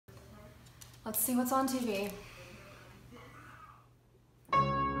Let's see what's on TV.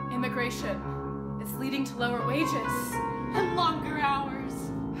 Immigration is leading to lower wages and longer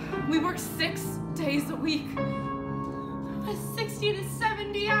hours. We work 6 days a week. But 60 to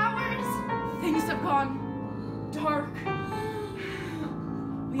 70 hours. Things have gone dark.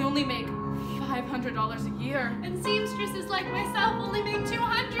 We only make $500 a year. And seamstresses like myself only make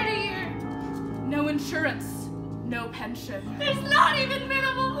 $200 a year. No insurance, no pension. There's not even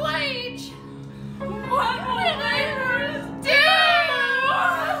minimum wage. What will laborers do?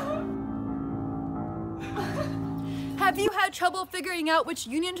 Have you had trouble figuring out which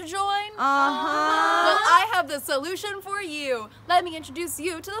union to join? Uh-huh. Well, I have the solution for you. Let me introduce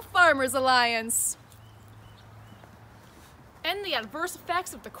you to the Farmers Alliance. And the adverse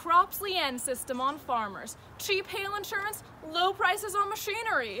effects of the Crops-Lien system on farmers. Cheap hail insurance, low prices on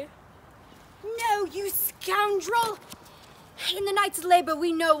machinery. No, you scoundrel! In the Knights of Labor,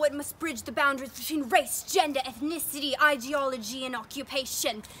 we know what must bridge the boundaries between race, gender, ethnicity, ideology, and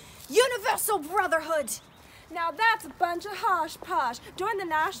occupation. Universal brotherhood! Now that's a bunch of hosh-posh. Join the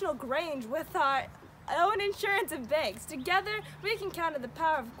National Grange with our own insurance and banks. Together, we can counter the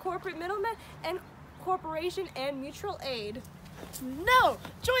power of corporate middlemen and corporation and mutual aid. No!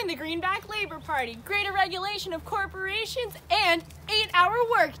 Join the Greenback Labor Party. Greater regulation of corporations and 8-hour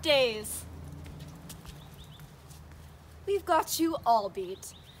work days. We've got you all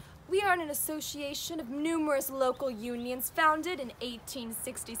beat. We are an association of numerous local unions founded in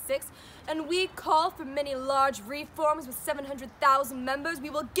 1866, and we call for many large reforms with 700,000 members.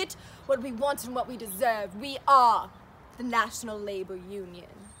 We will get what we want and what we deserve. We are the National Labor Union.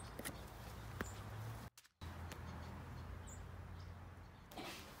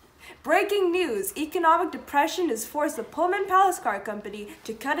 Breaking news! Economic depression has forced the Pullman Palace Car Company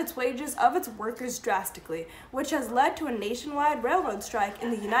to cut its wages of its workers drastically, which has led to a nationwide railroad strike in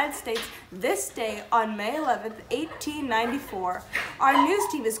the United States this day on May 11th, 1894. Our news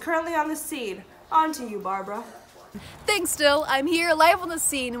team is currently on the scene. On to you, Barbara. Thanks, Dill. I'm here live on the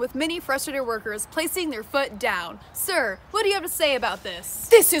scene with many frustrated workers placing their foot down. Sir, what do you have to say about this?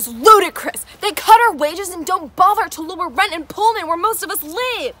 This is ludicrous! They cut our wages and don't bother to lower rent in Pullman where most of us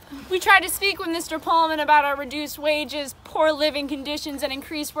live! We tried to speak with Mr. Pullman about our reduced wages, poor living conditions, and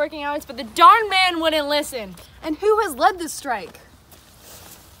increased working hours, but the darn man wouldn't listen. And who has led this strike?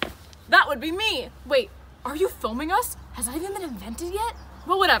 That would be me. Wait, are you filming us? Has that even been invented yet?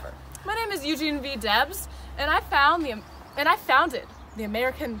 Well, whatever. My name is Eugene V. Debs, and I founded the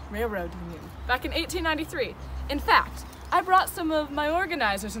American Railroad Union back in 1893. In fact, I brought some of my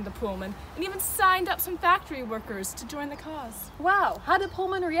organizers into Pullman and even signed up some factory workers to join the cause. Wow, how did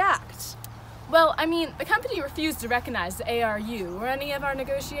Pullman react? Well, I mean, the company refused to recognize the ARU or any of our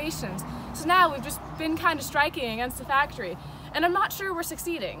negotiations, so now we've just been kind of striking against the factory, and I'm not sure we're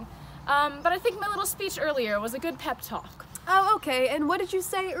succeeding. But I think my little speech earlier was a good pep talk. Oh, okay, and what did you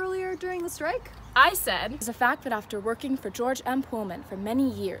say earlier during the strike? I said, it's a fact that after working for George M. Pullman for many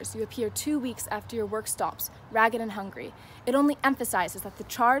years, you appear 2 weeks after your work stops, ragged and hungry. It only emphasizes that the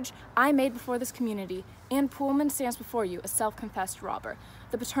charge I made before this community and Pullman stands before you a self-confessed robber.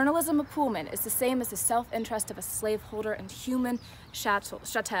 The paternalism of Pullman is the same as the self-interest of a slaveholder and human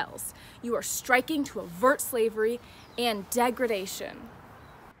chattels. You are striking to avert slavery and degradation.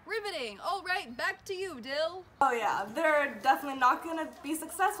 Riveting! All right, back to you, Dill. Oh yeah, they're definitely not gonna be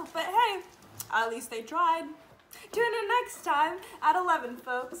successful, but hey, at least they tried. Tune in next time at 11,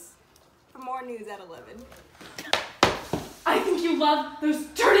 folks, for more news at 11. I think you love those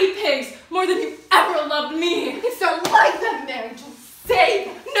dirty pigs more than you ever loved me. It's not like that marriage will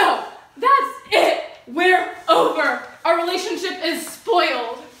save. No, that's it. We're over. Our relationship is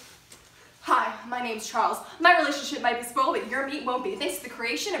spoiled. Hi, my name's Charles. My relationship might be spoiled, but your meat won't be, thanks to the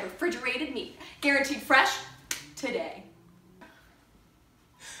creation of refrigerated meat. Guaranteed fresh today.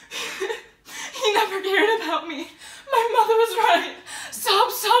 He never cared about me. My mother was right.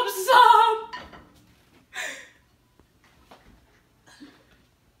 Sob, sob, sob.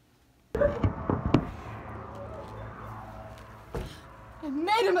 I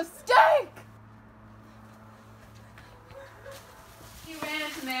made a mistake! He ran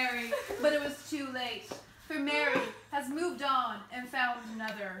to Mary, but it was too late, for Mary has moved on and found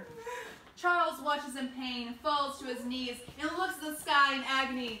another. Charles watches in pain, falls to his knees, and looks at the sky in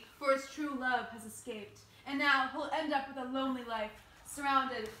agony, for his true love has escaped. And now he'll end up with a lonely life,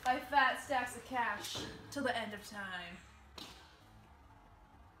 surrounded by fat stacks of cash, till the end of time.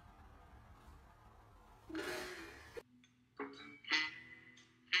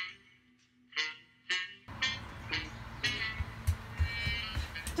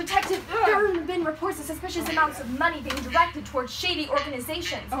 Detective, there have been reports to suspicious amounts of money being directed towards shady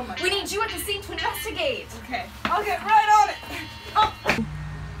organizations. Oh my We need you at the scene to investigate. Okay. I'll get right on it. Oh.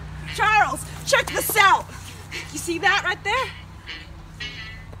 Charles, check this out. You see that right there?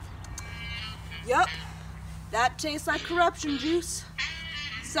 Yup. That tastes like corruption juice.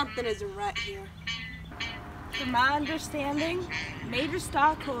 Something isn't right here. From my understanding, major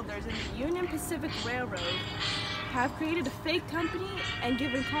stockholders in the Union Pacific Railroad have created a fake company and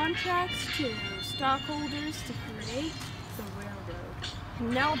given contracts to stockholders to create the railroad.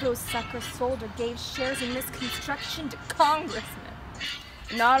 And now those suckers sold or gave shares in this construction to congressmen.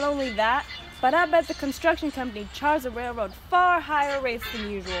 Not only that, but I bet the construction company charged the railroad far higher rates than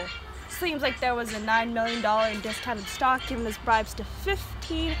usual. Seems like there was a $9 million in discounted stock given as bribes to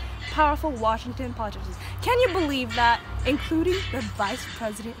 15 powerful Washington politicians. Can you believe that? Including the vice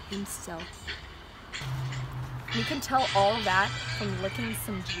president himself. You can tell all that from licking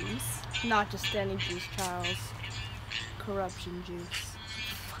some juice. Not just any juice, Charles. Corruption juice.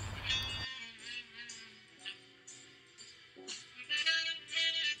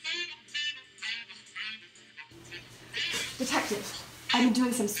 Detective, I've been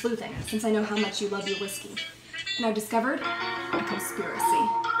doing some sleuthing since I know how much you love your whiskey. And I've discovered a conspiracy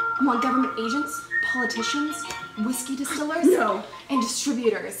among government agents, politicians, whiskey distillers, and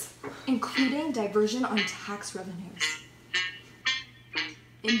distributors, including diversion on tax revenues.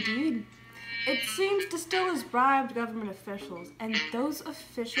 Indeed. It seems distillers bribed government officials, and those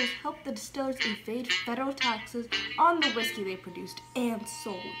officials helped the distillers evade federal taxes on the whiskey they produced and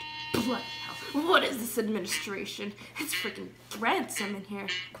sold. Bloody hell. What is this administration? It's freaking Grantsome in here.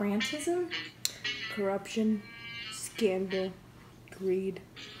 Grantism? Corruption, scandal, greed,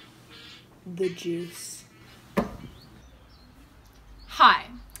 the juice. Hi,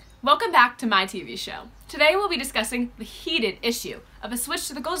 welcome back to my TV show. Today we'll be discussing the heated issue of a switch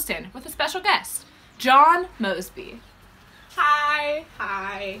to the gold standard with a special guest, John Mosby.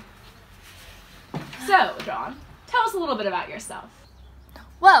 Hi. So, John, tell us a little bit about yourself.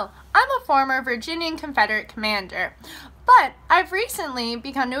 Well, I'm a former Virginian Confederate commander, but I've recently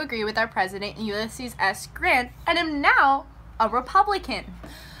begun to agree with our president, Ulysses S. Grant, and am now a Republican.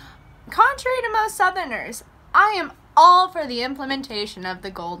 Contrary to most Southerners, I am all for the implementation of the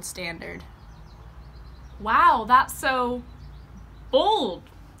gold standard. Wow, that's so bold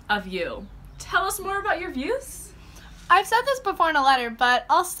of you. Tell us more about your views. I've said this before in a letter, but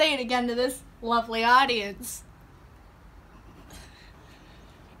I'll say it again to this lovely audience.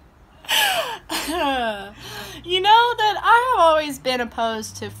 You know that I have always been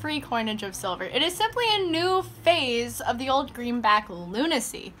opposed to free coinage of silver. It is simply a new phase of the old greenback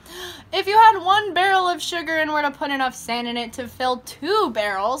lunacy. If you had 1 barrel of sugar and were to put enough sand in it to fill 2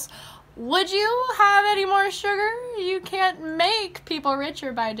 barrels, would you have any more sugar? You can't make people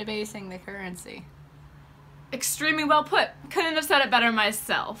richer by debasing the currency. Extremely well put. Couldn't have said it better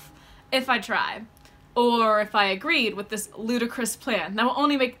myself, if I tried. Or if I agreed with this ludicrous plan that will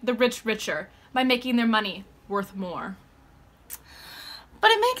only make the rich richer by making their money worth more.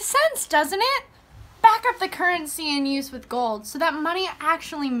 But it makes sense, doesn't it? Back up the currency in use with gold so that money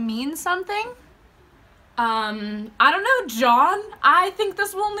actually means something. I don't know, John. I think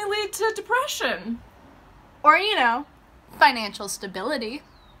this will only lead to depression. Or, financial stability.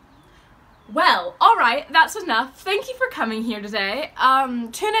 Well, alright, that's enough. Thank you for coming here today.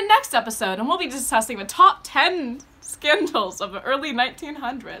 Tune in next episode and we'll be discussing the top 10 scandals of the early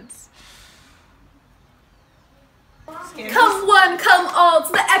 1900s. Come one, come all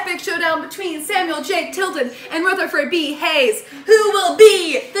to the epic showdown between Samuel J. Tilden and Rutherford B. Hayes. Who will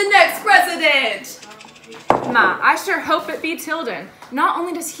be the next president? Ma, I sure hope it be Tilden. Not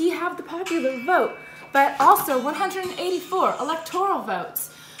only does he have the popular vote, but also 184 electoral votes.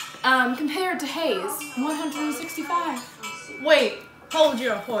 Compared to Hayes, 165. Wait, hold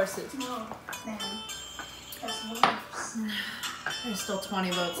your horses. There's still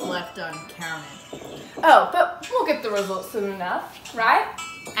 20 votes left uncounted. Oh, but we'll get the results soon enough, right?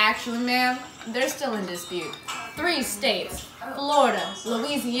 Actually, ma'am, they're still in dispute. 3 states, Florida,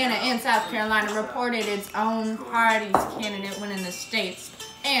 Louisiana, and South Carolina, reported its own party's candidate winning the states.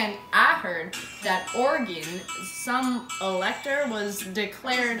 And I heard that Oregon, some elector was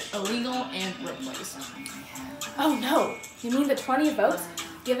declared illegal and replaced. Oh no, you mean the 20 votes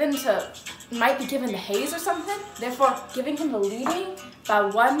might be given to Hayes or something? Therefore, giving him the leading by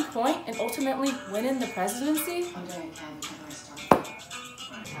 1 point and ultimately winning the presidency?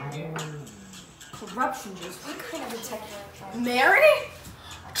 Corruption juice. What kind of detective? Mary?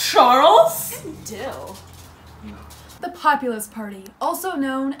 Charles? Dill. The Populist Party, also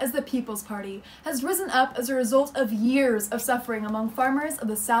known as the People's Party, has risen up as a result of years of suffering among farmers of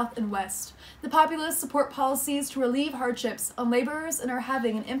the South and West. The Populists support policies to relieve hardships on laborers and are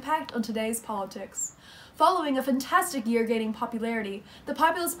having an impact on today's politics. Following a fantastic year gaining popularity, the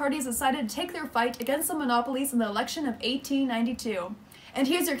Populist Party has decided to take their fight against the monopolies in the election of 1892. And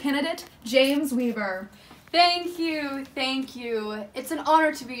here's your candidate, James Weaver. Thank you. It's an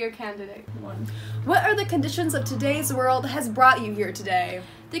honor to be your candidate. What are the conditions of today's world that has brought you here today?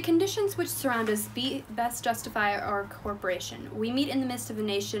 The conditions which surround us best justify our corporation. We meet in the midst of a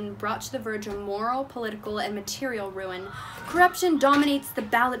nation brought to the verge of moral, political, and material ruin. Corruption dominates the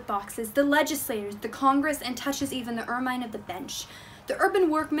ballot boxes, the legislators, the Congress, and touches even the ermine of the bench. The urban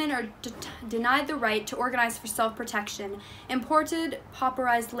workmen are denied the right to organize for self-protection. Imported,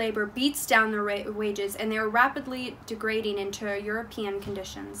 pauperized labor beats down their wages, and they are rapidly degrading into European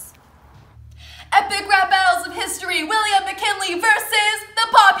conditions. Epic rap battles of history, William McKinley versus the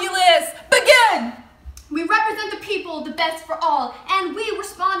Populists. Begin! We represent the people, the best for all, and we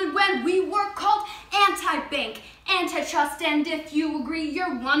responded when we were called anti-bank, antitrust, and if you agree,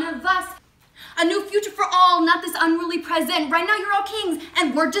 you're one of us. A new future for all, not this unruly present. Right now you're all kings,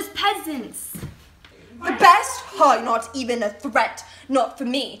 and we're just peasants. The best? Oh, not even a threat. Not for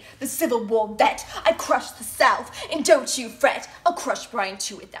me, the Civil War vet. I crushed the South, and don't you fret. I'll crush Brian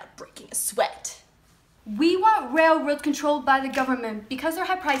too without breaking a sweat. We want railroads controlled by the government. Because their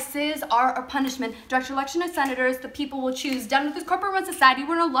high prices are our punishment. Direct election of senators, the people will choose. Down with this corporate-run society,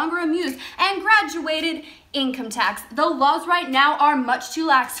 we're no longer amused. And graduated income tax. The laws right now are much too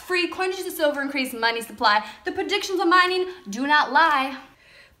lax. Free coinage to silver, increased money supply. The predictions of mining do not lie.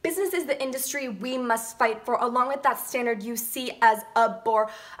 Business is the industry we must fight for, along with that standard you see as a bore.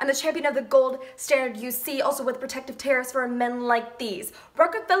 I'm the champion of the gold standard you see, also with protective tariffs for men like these.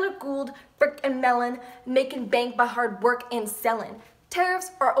 Rockefeller, Gould, Frick, and Mellon, making bank by hard work and selling.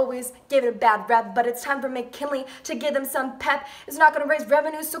 Tariffs are always given a bad rep, but it's time for McKinley to give them some pep. It's not going to raise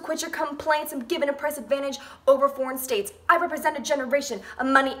revenues, so quit your complaints. I'm giving a price advantage over foreign states. I represent a generation of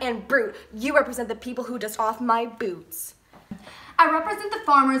money and brute. You represent the people who dust off my boots. I represent the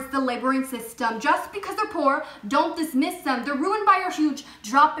farmers, the laboring system. Just because they're poor, don't dismiss them. They're ruined by your huge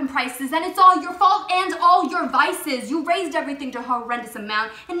drop in prices, and it's all your fault and all your vices. You raised everything to a horrendous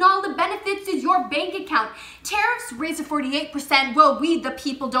amount, and all the benefits is your bank account. Tariffs raised to 48%. Well, we, the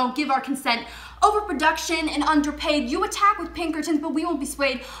people, don't give our consent. Overproduction and underpaid. You attack with Pinkertons, but we won't be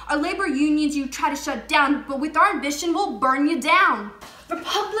swayed. Our labor unions you try to shut down, but with our ambition, we'll burn you down.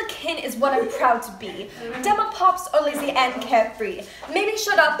 Republican is what I'm proud to be. Demopops are lazy and carefree. Maybe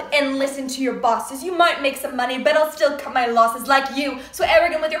shut up and listen to your bosses. You might make some money, but I'll still cut my losses like you. So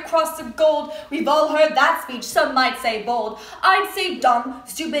arrogant with your cross of gold. We've all heard that speech, some might say bold. I'd say dumb,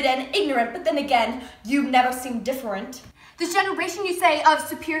 stupid, and ignorant, but then again, you've never seemed different. This generation you say of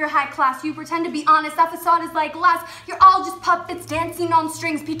superior high class, you pretend to be honest, that facade is like glass. You're all just puppets dancing on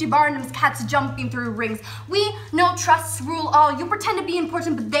strings, P.T. Barnum's cats jumping through rings. We know trusts rule all. You pretend to be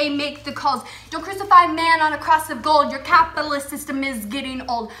important, but they make the calls. Don't crucify man on a cross of gold. Your capitalist system is getting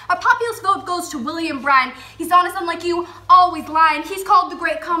old. Our populist vote goes to William Bryan. He's honest, unlike you, always lying. He's called the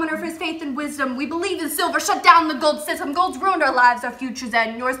great commoner for his faith and wisdom. We believe in silver, shut down the gold system. Gold's ruined our lives, our futures,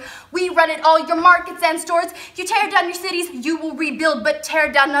 and yours. We run it all, your markets and stores. You tear down your cities, you will rebuild, but tear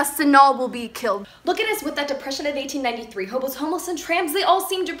down us and all will be killed. Look at us with that depression of 1893. Hobos, homeless, and tramps, they all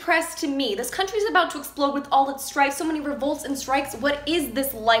seem depressed to me. This country's about to explode with all its strife. So many revolts and strikes. What is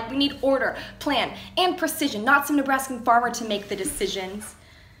this like? We need order, plan, and precision, not some Nebraskan farmer to make the decisions.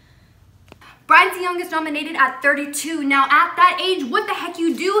 Brian's the youngest nominated at 32. Now at that age, what the heck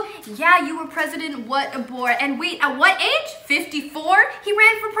you do? Yeah, you were president, what a bore. And wait, at what age? 54? He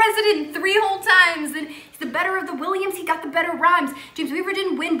ran for president 3 whole times. And he's the better of the Williams, he got the better rhymes. James Weaver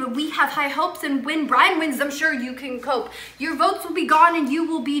didn't win, but we have high hopes. And when Brian wins, I'm sure you can cope. Your votes will be gone and you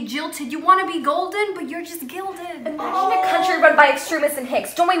will be jilted. You want to be golden, but you're just gilded. Imagine a country run by extremists and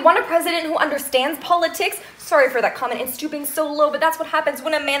hicks. Don't we want a president who understands politics? Sorry for that comment and stooping so low, but that's what happens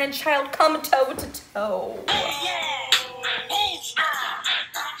when a man and child come toe to toe.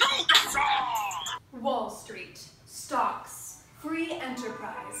 Wall Street, stocks, free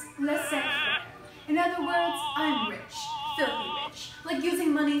enterprise, laissez-faire. In other words, I'm rich, filthy rich, like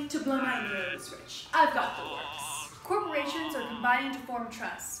using money to blow my nose rich. I've got the works. Corporations are combining to form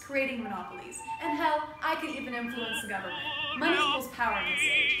trusts, creating monopolies, and hell, I could even influence the government. Money equals power in this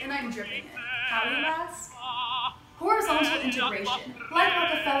age, and I'm dripping it. How do you ask? Horizontal integration. Like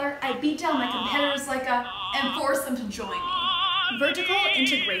Rockefeller, I beat down my competitors like and force them to join me. Vertical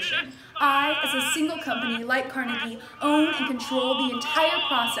integration. I, as a single company like Carnegie, own and control the entire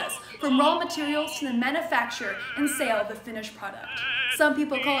process, from raw materials to the manufacture and sale of the finished product. Some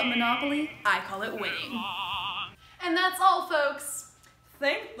people call it monopoly, I call it winning. And that's all, folks.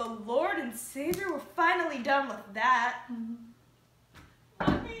 Thank the Lord and Savior, we're finally done with that.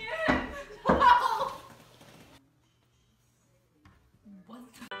 Let me in. What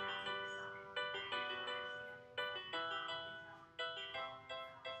the?